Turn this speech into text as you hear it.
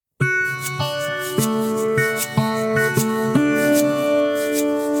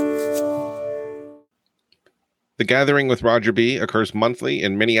Gathering with Roger B. occurs monthly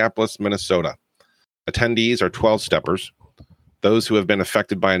in Minneapolis, Minnesota. Attendees are 12-steppers, those who have been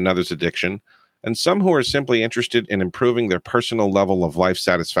affected by another's addiction, and some who are simply interested in improving their personal level of life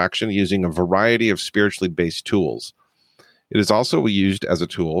satisfaction using a variety of spiritually based tools. It is also used as a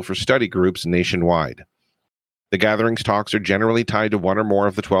tool for study groups nationwide. The gatherings talks are generally tied to one or more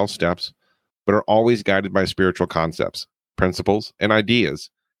of the 12 steps, but are always guided by spiritual concepts, principles, and ideas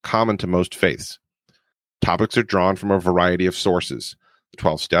common to most faiths. Topics are drawn from a variety of sources: the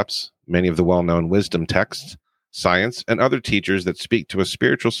 12 steps, many of the well-known wisdom texts, science, and other teachers that speak to a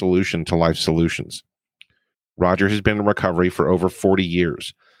spiritual solution to life solutions. Roger has been in recovery for over 40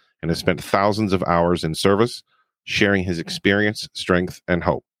 years and has spent thousands of hours in service, sharing his experience, strength, and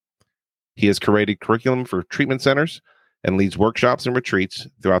hope. He has curated curriculum for treatment centers and leads workshops and retreats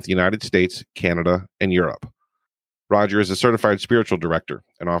throughout the United States, Canada, and Europe. Roger is a certified spiritual director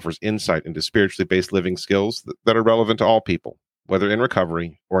and offers insight into spiritually based living skills that are relevant to all people, whether in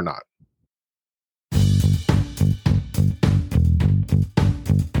recovery or not.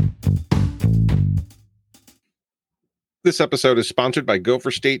 This episode is sponsored by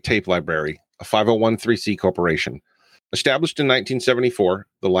Gopher State Tape Library, a 501(c) corporation. Established in 1974,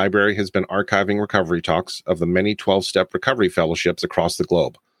 the library has been archiving recovery talks of the many 12-step recovery fellowships across the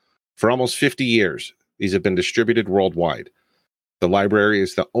globe. For almost 50 years, these have been distributed worldwide. The library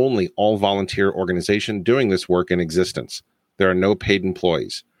is the only all-volunteer organization doing this work in existence. There are no paid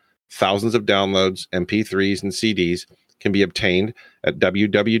employees. Thousands of downloads, MP3s, and CDs can be obtained at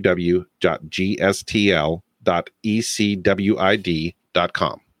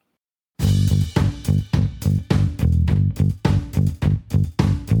www.gstl.ecwid.com.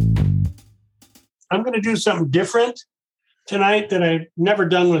 I'm going to do something different tonight that I've never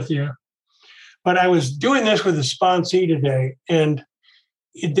done with you. But I was doing this with a sponsee today, and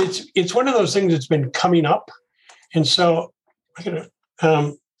it's one of those things that's been coming up. And so and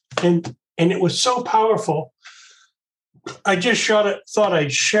it was so powerful. I just thought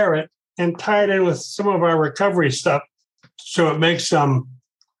I'd share it and tie it in with some of our recovery stuff, so it makes so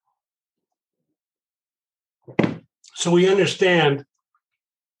we understand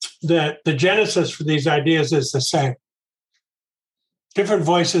that the genesis for these ideas is the same. Different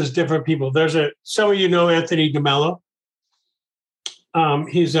voices, different people. Some of you know Anthony DeMello.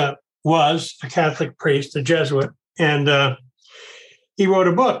 Was a Catholic priest, a Jesuit, and he wrote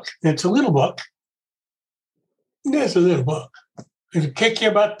a book. It's a little book. It's a little book. It'll kick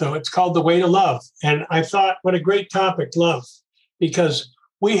your butt, though. It's called The Way to Love. And I thought, what a great topic, love, because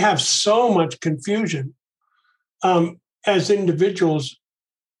we have so much confusion as individuals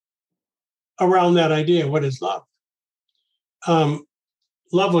around that idea. What is love?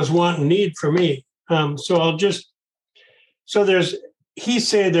 Love was want and need for me. There's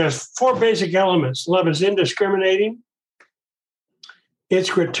four basic elements. Love is indiscriminating. It's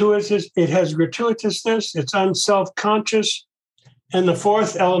gratuitous. It has gratuitousness. It's unself-conscious. And the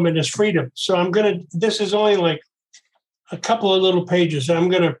fourth element is freedom. So this is only like a couple of little pages. I'm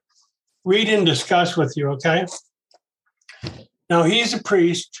going to read and discuss with you, okay? Now, he's a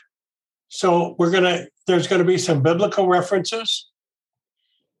priest. So there's going to be some biblical references.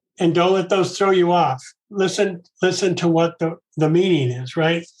 And don't let those throw you off. Listen to what the meaning is,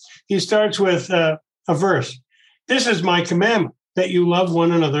 right? He starts with a verse. This is my commandment, that you love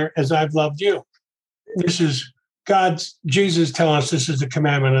one another as I've loved you. This is Jesus telling us this is the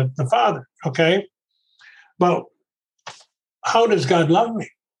commandment of the Father, okay? But how does God love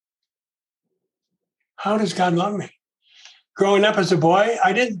me? How does God love me? Growing up as a boy,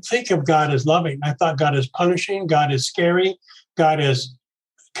 I didn't think of God as loving. I thought God is punishing, God is scary, God is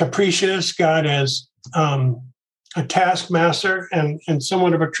capricious, God is a taskmaster and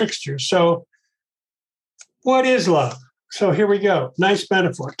somewhat of a trickster. So what is love? So here we go. Nice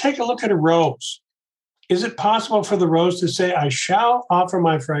metaphor. Take a look at a rose. Is it possible for the rose to say, I shall offer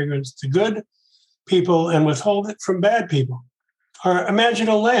my fragrance to good people and withhold it from bad people? Or imagine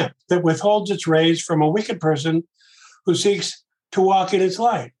a lamp that withholds its rays from a wicked person who seeks to walk in its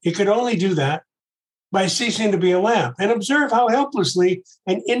light. It could only do that by ceasing to be a lamp. And observe how helplessly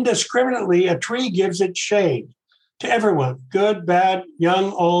and indiscriminately a tree gives its shade to everyone, good, bad,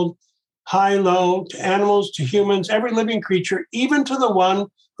 young, old, high, low, to animals, to humans, every living creature, even to the one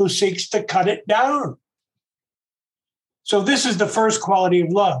who seeks to cut it down. So this is the first quality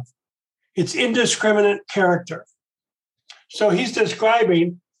of love. It's indiscriminate character. So he's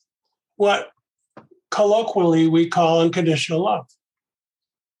describing what colloquially we call unconditional love.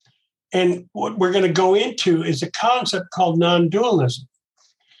 And what we're going to go into is a concept called non-dualism.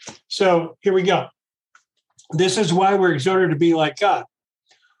 So here we go. This is why we're exhorted to be like God,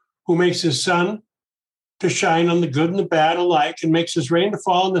 who makes his sun to shine on the good and the bad alike, and makes his rain to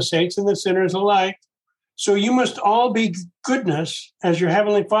fall on the saints and the sinners alike. So you must all be goodness, as your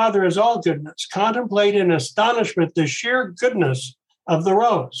heavenly Father is all goodness. Contemplate in astonishment the sheer goodness of the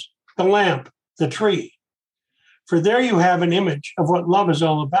rose, the lamp, the tree. For there you have an image of what love is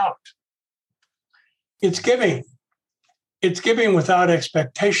all about. It's giving. It's giving without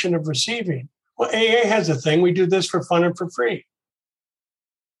expectation of receiving. Well, AA has a thing. We do this for fun and for free.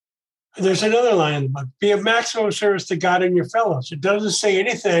 There's another line in the book. Be of maximum service to God and your fellows. It doesn't say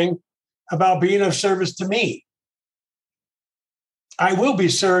anything about being of service to me. I will be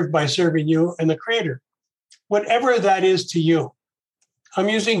served by serving you and the Creator, whatever that is to you. I'm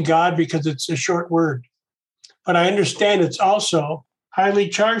using God because it's a short word, but I understand it's also highly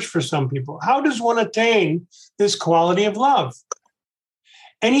charged for some people. How does one attain this quality of love?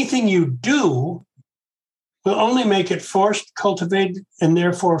 Anything you do will only make it forced, cultivated, and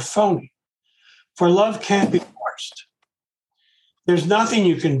therefore phony. For love can't be forced. There's nothing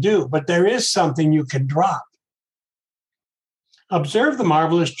you can do, but there is something you can drop. Observe the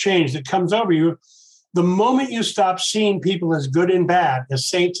marvelous change that comes over you the moment you stop seeing people as good and bad, as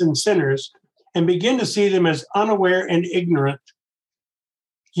saints and sinners, and begin to see them as unaware and ignorant.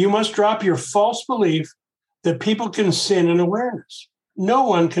 You must drop your false belief that people can sin in awareness. No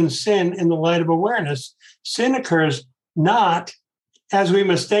one can sin in the light of awareness. Sin occurs not, as we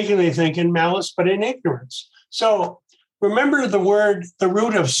mistakenly think, in malice, but in ignorance. So remember the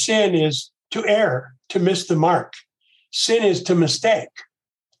root of sin is to err, to miss the mark. Sin is to mistake,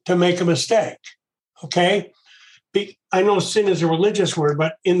 to make a mistake, okay? I know sin is a religious word,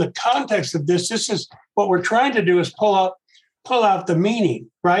 but in the context of this is what we're trying to do is pull out the meaning,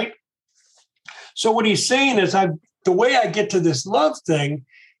 right? So what he's saying is the way I get to this love thing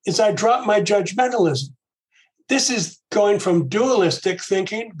is I drop my judgmentalism. This is going from dualistic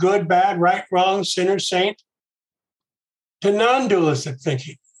thinking, good, bad, right, wrong, sinner, saint, to non-dualistic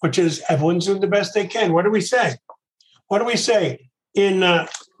thinking, which is everyone's doing the best they can. What do we say? What do we say in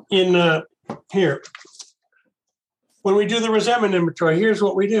here? When we do the resentment inventory, here's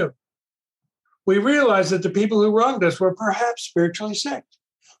what we do. We realize that the people who wronged us were perhaps spiritually sick.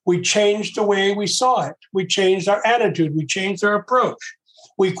 We changed the way we saw it. We changed our attitude. We changed our approach.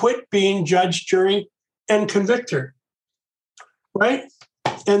 We quit being judge, jury, and convictor, right?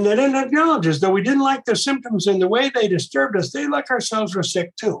 And then it acknowledges, though we didn't like the symptoms and the way they disturbed us, they, like ourselves, were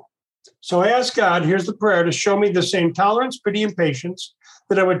sick too. So I asked God, here's the prayer, to show me the same tolerance, pity, and patience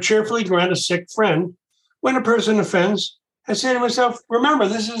that I would cheerfully grant a sick friend when a person offends. I say to myself, remember,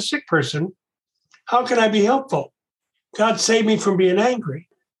 this is a sick person. How can I be helpful? God save me from being angry.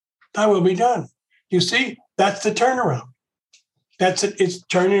 Thy will be done. You see, that's the turnaround. That's it. It's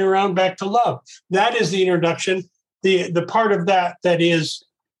turning around back to love. That is the introduction. The part of that is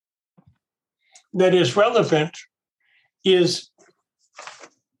relevant is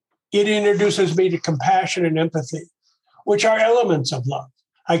it introduces me to compassion and empathy, which are elements of love.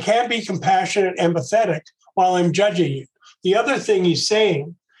 I can't be compassionate and empathetic while I'm judging you. The other thing he's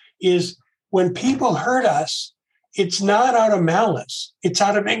saying is when people hurt us, it's not out of malice. It's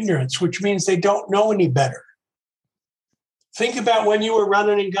out of ignorance, which means they don't know any better. Think about when you were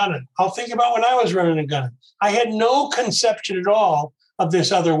running and gunning. I'll think about when I was running and gunning. I had no conception at all of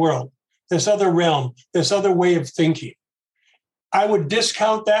this other world, this other realm, this other way of thinking. I would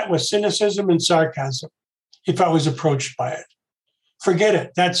discount that with cynicism and sarcasm if I was approached by it. Forget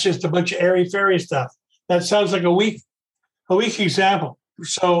it. That's just a bunch of airy-fairy stuff. That sounds like a weak example.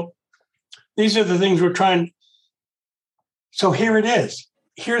 So these are the things we're trying. So here it is.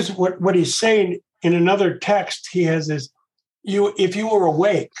 Here's what he's saying in another text. He has this, if you were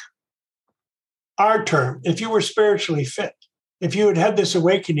awake, our term, if you were spiritually fit, if you had had this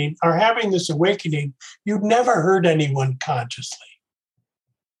awakening or having this awakening, you'd never hurt anyone consciously.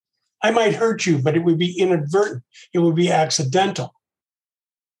 I might hurt you, but it would be inadvertent. It would be accidental.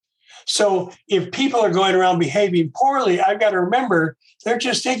 So if people are going around behaving poorly, I've got to remember they're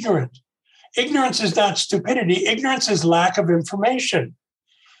just ignorant. Ignorance is not stupidity. Ignorance is lack of information.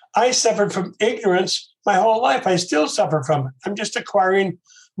 I suffered from ignorance my whole life. I still suffer from it. I'm just acquiring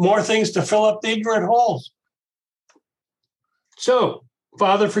more things to fill up the ignorant holes. So,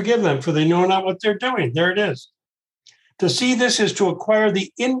 Father, forgive them, for they know not what they're doing. There it is. To see this is to acquire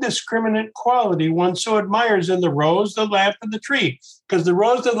the indiscriminate quality one so admires in the rose, the lamp, and the tree. Because the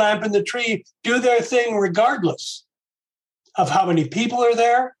rose, the lamp, and the tree do their thing regardless of how many people are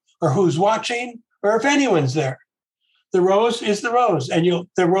there or who's watching or if anyone's there. The rose is the rose, and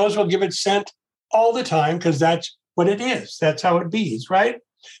the rose will give its scent all the time because that's what it is. That's how it be, right?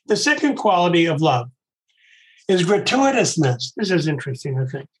 The second quality of love is gratuitousness. This is interesting, I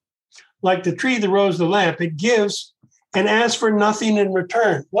think. Like the tree, the rose, the lamp, it gives and asks for nothing in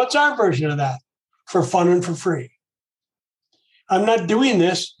return. What's our version of that? For fun and for free. I'm not doing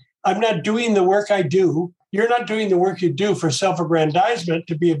this. I'm not doing the work I do. You're not doing the work you do for self-aggrandizement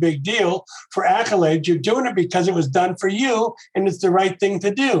to be a big deal, for accolades. You're doing it because it was done for you and it's the right thing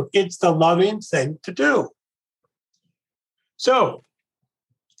to do. It's the loving thing to do. So,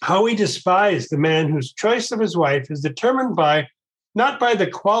 how we despise the man whose choice of his wife is determined by, not by the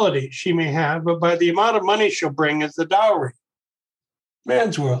quality she may have, but by the amount of money she'll bring as the dowry.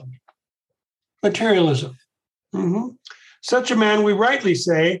 Man's world. Materialism. Such a man, we rightly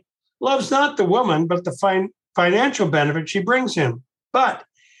say, loves not the woman, but the financial benefit she brings him. But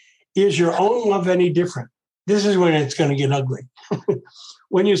is your own love any different? This is when it's going to get ugly.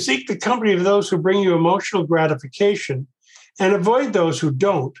 When you seek the company of those who bring you emotional gratification and avoid those who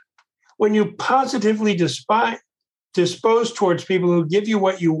don't, when you positively dispose towards people who give you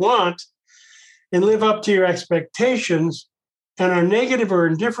what you want and live up to your expectations and are negative or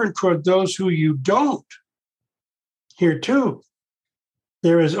indifferent toward those who you don't, here too,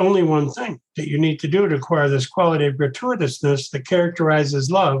 there is only one thing that you need to do to acquire this quality of gratuitousness that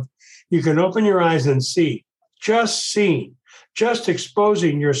characterizes love. You can open your eyes and see, just seeing, just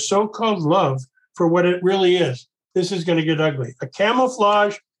exposing your so-called love for what it really is. This is going to get ugly. A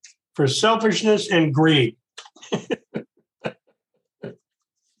camouflage for selfishness and greed.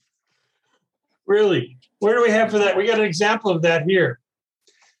 Really, where do we have for that? We got an example of that here.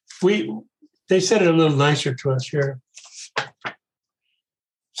 They said it a little nicer to us here.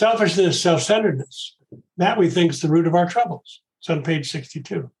 Selfishness, self-centeredness. That we think is the root of our troubles. It's on page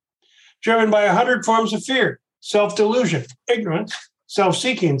 62. Driven by 100 forms of fear, self-delusion, ignorance,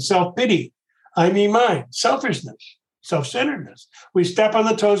 self-seeking, self-pity, I mean mine, selfishness, self-centeredness. We step on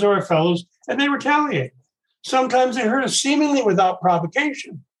the toes of our fellows and they retaliate. Sometimes they hurt us seemingly without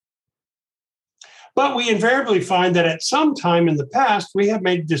provocation. But we invariably find that at some time in the past, we have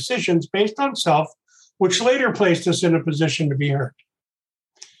made decisions based on self, which later placed us in a position to be hurt.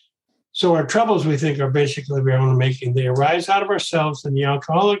 So our troubles, we think, are basically of our own making. They arise out of ourselves, and the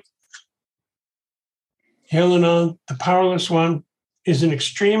alcoholic, Al-Anon, the powerless one, is an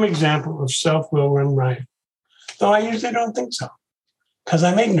extreme example of self-will run riot. Though I usually don't think so, because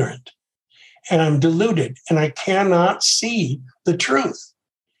I'm ignorant, and I'm deluded, and I cannot see the truth.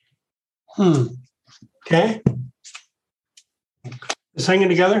 Okay? It's hanging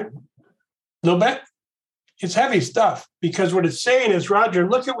together? A little bit? It's heavy stuff, because what it's saying is, Roger,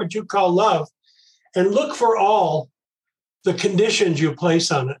 look at what you call love and look for all the conditions you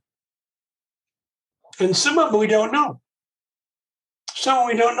place on it. And some of them we don't know. Some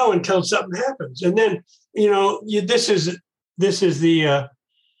we don't know until something happens. And then, this is the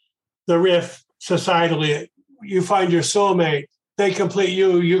riff societally. You find your soulmate, they complete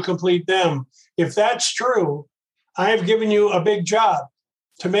you, you complete them. If that's true, I have given you a big job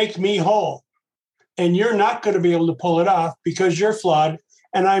to make me whole. And you're not going to be able to pull it off because you're flawed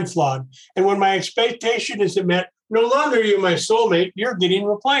and I'm flawed. And when my expectation isn't met, no longer are you my soulmate, you're getting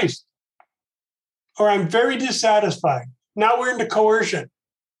replaced. Or I'm very dissatisfied. Now we're into coercion.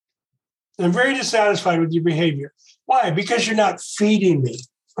 I'm very dissatisfied with your behavior. Why? Because you're not feeding me.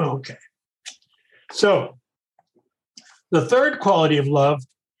 Okay. So the third quality of love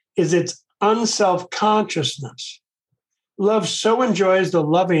is its unself-consciousness. Love so enjoys the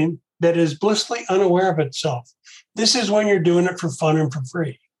loving that is blissfully unaware of itself. This is when you're doing it for fun and for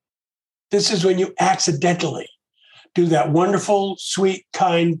free. This is when you accidentally do that wonderful, sweet,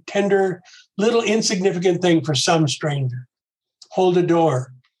 kind, tender, little insignificant thing for some stranger. Hold a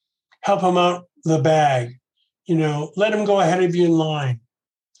door, help them out the bag, let them go ahead of you in line.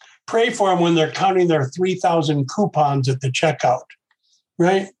 Pray for them when they're counting their 3,000 coupons at the checkout,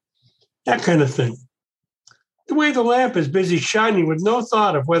 right? That kind of thing. The way the lamp is busy shining with no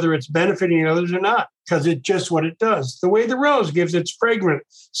thought of whether it's benefiting others or not, because it's just what it does. The way the rose gives its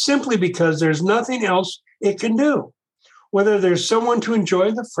fragrance simply because there's nothing else it can do, whether there's someone to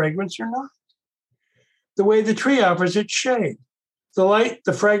enjoy the fragrance or not. The way the tree offers its shade. The light,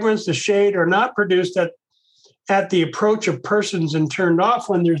 the fragrance, the shade are not produced at the approach of persons and turned off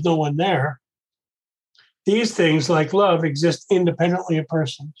when there's no one there. These things, like love, exist independently of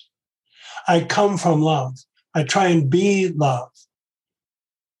persons. I come from love. I try and be love.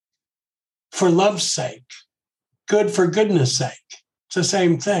 For love's sake. Good for goodness sake. It's the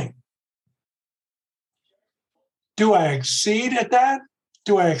same thing. Do I exceed at that?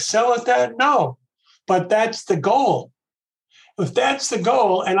 Do I excel at that? No. But that's the goal. If that's the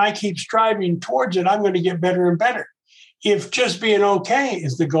goal and I keep striving towards it, I'm going to get better and better. If just being okay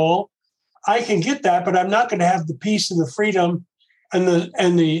is the goal, I can get that, but I'm not going to have the peace and the freedom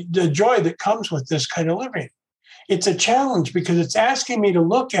the joy that comes with this kind of living. It's a challenge because it's asking me to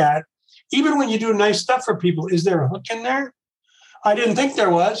look at, even when you do nice stuff for people, is there a hook in there? I didn't think there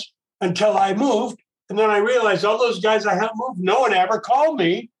was until I moved. And then I realized all those guys I helped move, no one ever called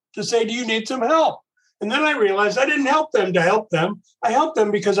me to say, do you need some help? And then I realized I didn't help them to help them. I helped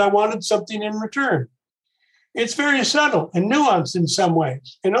them because I wanted something in return. It's very subtle and nuanced in some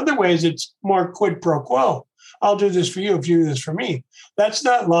ways. In other ways, it's more quid pro quo. I'll do this for you if you do this for me. That's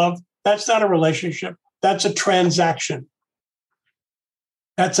not love. That's not a relationship. That's a transaction.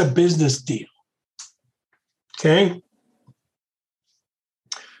 That's a business deal. Okay?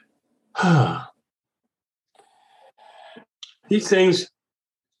 These things,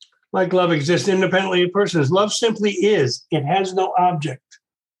 like love, exist independently of persons. Love simply is. It has no object.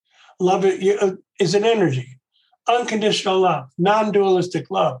 Love is an energy. Unconditional love, non-dualistic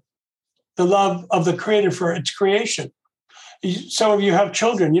love, the love of the Creator for its creation. Some of you have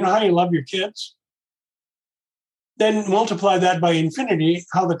children. You know how you love your kids? Then multiply that by infinity,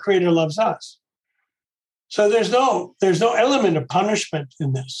 how the Creator loves us. So there's no element of punishment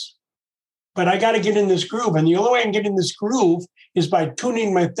in this. But I got to get in this groove. And the only way I can get in this groove is by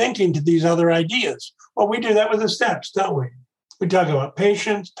tuning my thinking to these other ideas. Well, we do that with the steps, don't we? We talk about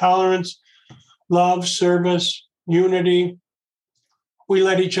patience, tolerance, love, service, unity. We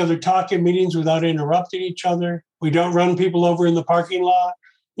let each other talk in meetings without interrupting each other. We don't run people over in the parking lot.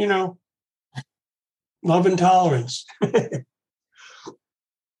 You know, love and tolerance.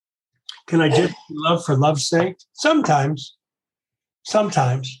 Can I just love for love's sake? Sometimes.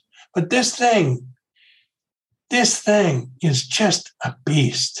 But this thing is just a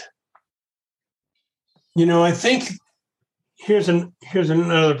beast. You know, I think here's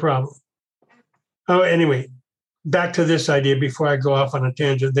another problem. Oh, anyway, back to this idea before I go off on a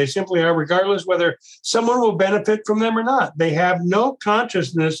tangent. They simply are, regardless whether someone will benefit from them or not. They have no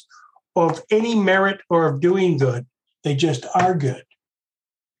consciousness of any merit or of doing good. They just are good.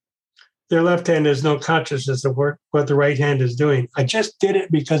 Their left hand has no consciousness of what the right hand is doing. I just did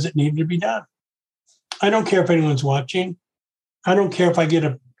it because it needed to be done. I don't care if anyone's watching. I don't care if I get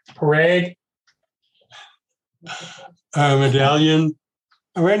a parade, a medallion,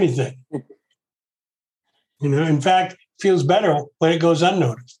 or anything. You know, in fact, it feels better when it goes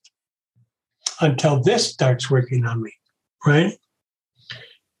unnoticed until this starts working on me, right?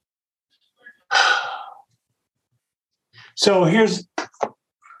 So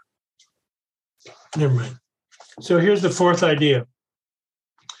never mind. So here's the fourth idea.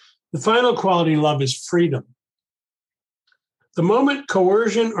 The final quality of love is freedom. The moment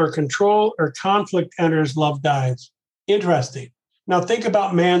coercion or control or conflict enters, love dies. Interesting. Now think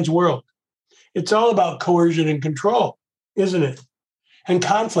about man's world. It's all about coercion and control, isn't it? And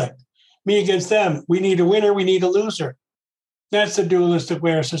conflict. Me against them. We need a winner, we need a loser. That's the dualistic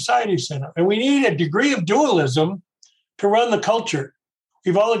way our society is set up. And we need a degree of dualism to run the culture.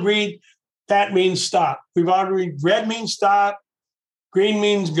 We've all agreed that means stop. We've all agreed red means stop, green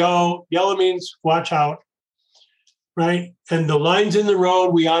means go, yellow means watch out, right? And the lines in the road,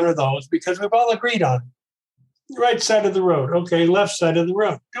 we honor those because we've all agreed on it. Right side of the road. Okay, left side of the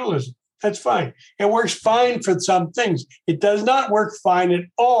road. Dualism. That's fine. It works fine for some things. It does not work fine at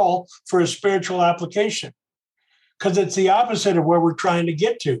all for a spiritual application because it's the opposite of where we're trying to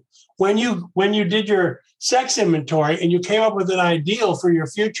get to. When you did your sex inventory and you came up with an ideal for your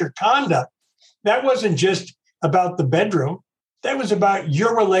future conduct, that wasn't just about the bedroom. That was about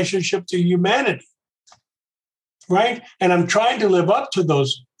your relationship to humanity, right? And I'm trying to live up to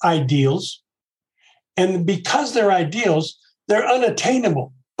those ideals. And because they're ideals, they're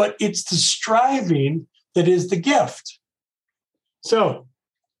unattainable. But it's the striving that is the gift. So,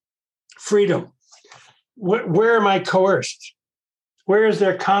 freedom. Where am I coerced? Where is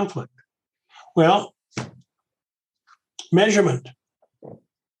there conflict? Well, measurement.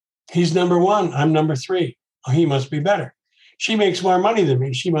 He's number one. I'm number three. Oh, he must be better. She makes more money than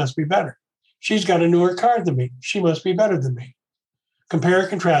me. She must be better. She's got a newer car than me. She must be better than me. Compare,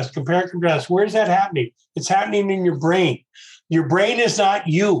 contrast, compare, contrast. Where's that happening? It's happening in your brain. Your brain is not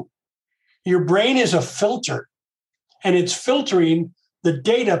you. Your brain is a filter, and it's filtering the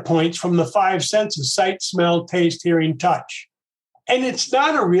data points from the five senses: sight, smell, taste, hearing, touch. And it's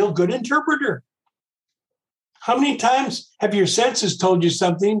not a real good interpreter. How many times have your senses told you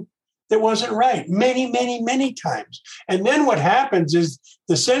something that wasn't right? Many, many, many times. And then what happens is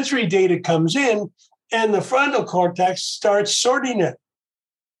the sensory data comes in and the frontal cortex starts sorting it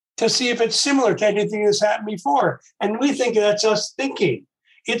to see if it's similar to anything that's happened before. And we think that's us thinking.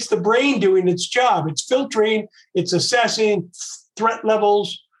 It's the brain doing its job. It's filtering, it's assessing threat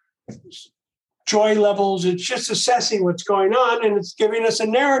levels, joy levels. It's just assessing what's going on, and it's giving us a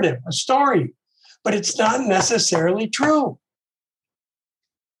narrative, a story, but it's not necessarily true.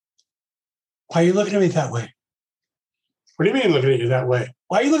 Why are you looking at me that way? What do you mean looking at you that way?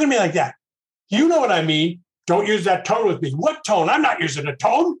 Why are you looking at me like that? You know what I mean. Don't use that tone with me. What tone? I'm not using a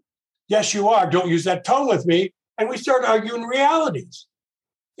tone. Yes, you are. Don't use that tone with me. And we start arguing realities.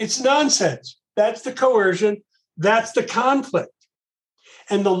 It's nonsense. That's the coercion. That's the conflict.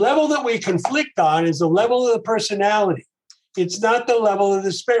 And the level that we conflict on is the level of the personality. It's not the level of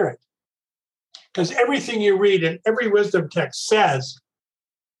the spirit. Because everything you read in every wisdom text says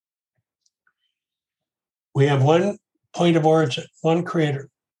we have one point of origin, one creator,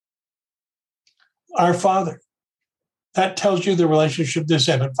 our Father. That tells you the relationship, this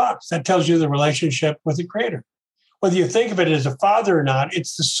Evan Fox, that tells you the relationship with the creator. Whether you think of it as a father or not,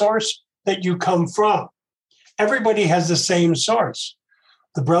 it's the source that you come from. Everybody has the same source,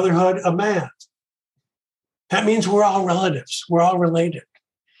 the brotherhood of man. That means we're all relatives. We're all related.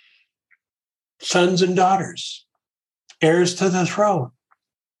 Sons and daughters, heirs to the throne.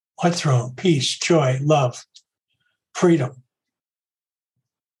 What throne? Peace, joy, love, freedom.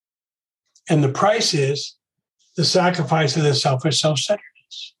 And the price is the sacrifice of the selfish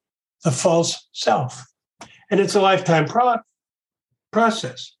self-centeredness, the false self. And it's a lifetime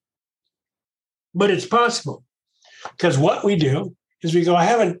process. But it's possible. Because what we do is we go, I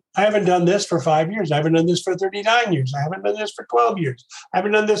haven't done this for 5 years. I haven't done this for 39 years. I haven't done this for 12 years. I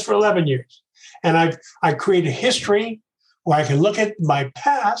haven't done this for 11 years. And I create a history where I can look at my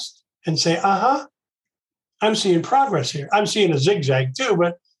past and say, I'm seeing progress here. I'm seeing a zigzag too,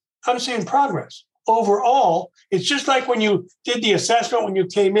 but I'm seeing progress. Overall, it's just like when you did the assessment when you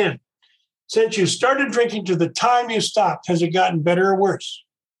came in. Since you started drinking to the time you stopped, has it gotten better or worse?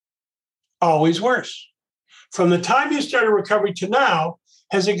 Always worse. From the time you started recovery to now,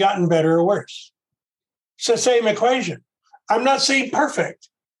 has it gotten better or worse? It's the same equation. I'm not saying perfect,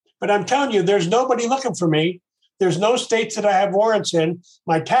 but I'm telling you, there's nobody looking for me. There's no states that I have warrants in.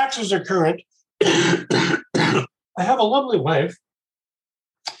 My taxes are current. I have a lovely wife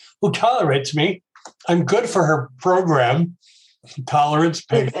who tolerates me. I'm good for her program. Tolerance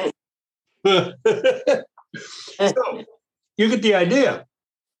pay. So you get the idea.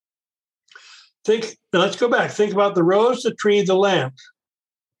 Let's go back. Think about the rose, the tree, the lamp.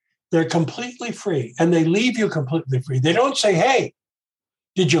 They're completely free, and they leave you completely free. They don't say, hey,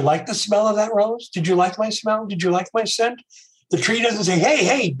 did you like the smell of that rose? Did you like my smell? Did you like my scent? The tree doesn't say,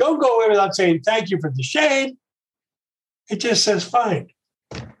 hey, don't go away without saying thank you for the shade. It just says, fine.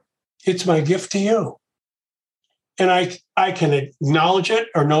 It's my gift to you. And I can acknowledge it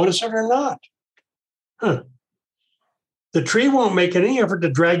or notice it or not. The tree won't make any effort to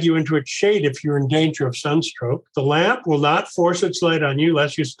drag you into its shade if you're in danger of sunstroke. The lamp will not force its light on you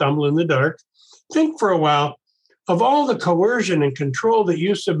lest you stumble in the dark. Think for a while of all the coercion and control that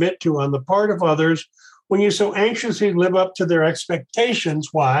you submit to on the part of others when you so anxiously live up to their expectations.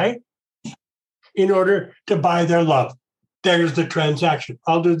 Why? In order to buy their love. There's the transaction.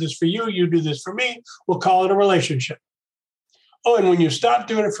 I'll do this for you. You do this for me. We'll call it a relationship. Oh, and when you stop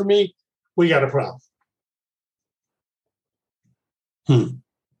doing it for me, we got a problem.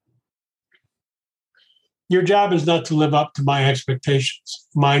 Your job is not to live up to my expectations.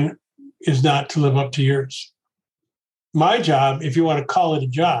 Mine is not to live up to yours. My job, if you want to call it a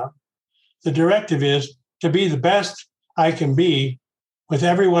job, the directive is to be the best I can be with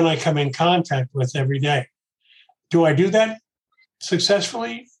everyone I come in contact with every day. Do I do that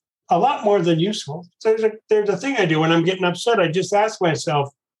successfully? A lot more than useful. There's a thing I do when I'm getting upset. I just ask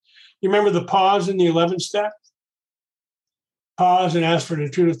myself, you remember the pause in the 11th step? Pause and ask for an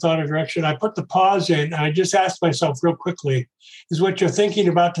intuitive thought or direction. I put the pause in and I just ask myself real quickly, is what you're thinking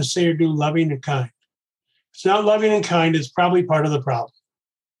about to say or do loving and kind? If it's not loving and kind, it's probably part of the problem.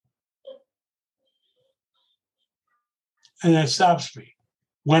 And that stops me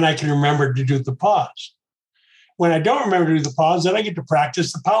when I can remember to do the pause. When I don't remember to do the pause, then I get to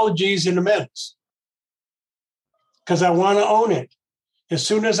practice apologies and amends. Because I want to own it. As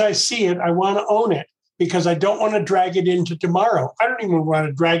soon as I see it, I want to own it because I don't want to drag it into tomorrow. I don't even want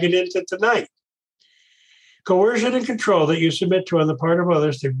to drag it into tonight. Coercion and control that you submit to on the part of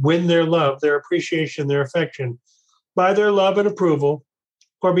others to win their love, their appreciation, their affection, by their love and approval,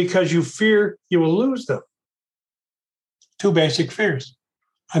 or because you fear you will lose them. Two basic fears.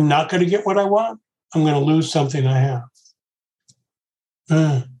 I'm not going to get what I want. I'm going to lose something I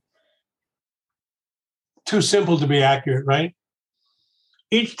have. Too simple to be accurate, right?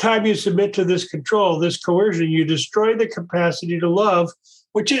 Each time you submit to this control, this coercion, you destroy the capacity to love,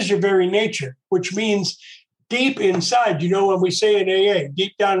 which is your very nature, which means Deep inside, when we say in AA,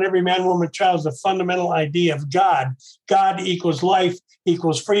 deep down in every man, woman, child is the fundamental idea of God. God equals life,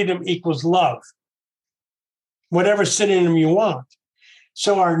 equals freedom, equals love. Whatever synonym you want.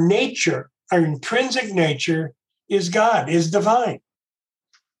 So our nature, our intrinsic nature is God, is divine.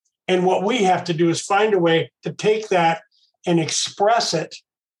 And what we have to do is find a way to take that and express it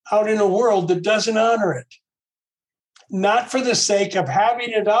out in a world that doesn't honor it. Not for the sake of having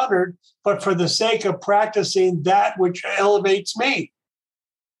it honored, but for the sake of practicing that which elevates me.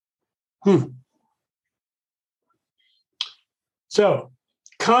 So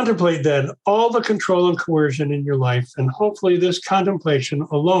contemplate then all the control and coercion in your life, and hopefully this contemplation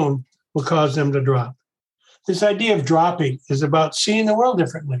alone will cause them to drop. This idea of dropping is about seeing the world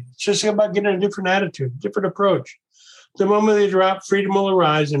differently. It's just about getting a different attitude, different approach. The moment they drop, freedom will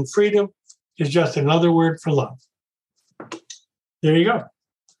arise, and freedom is just another word for love. There you go.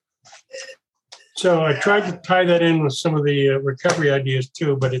 So I tried to tie that in with some of the recovery ideas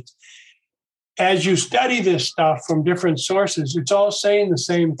too, but it's as you study this stuff from different sources, it's all saying the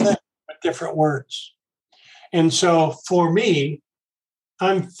same thing, but different words. And so for me,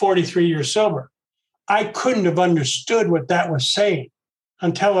 I'm 43 years sober. I couldn't have understood what that was saying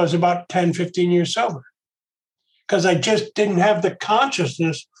until I was about 10, 15 years sober, because I just didn't have the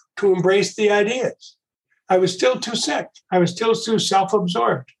consciousness to embrace the ideas. I was still too sick. I was still too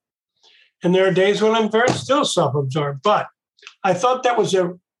self-absorbed. And there are days when I'm very still self-absorbed. But I thought that was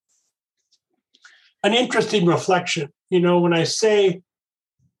an interesting reflection. When I say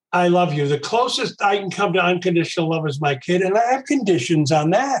I love you, the closest I can come to unconditional love is my kid, and I have conditions on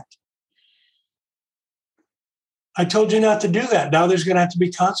that. I told you not to do that. Now there's going to have to be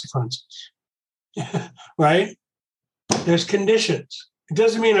consequences, right? There's conditions. It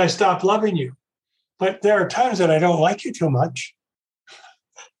doesn't mean I stop loving you. But there are times that I don't like you too much.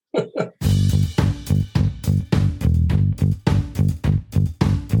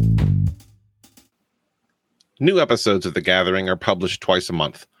 New episodes of The Gathering are published twice a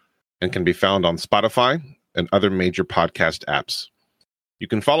month and can be found on Spotify and other major podcast apps. You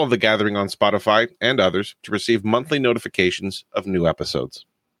can follow The Gathering on Spotify and others to receive monthly notifications of new episodes.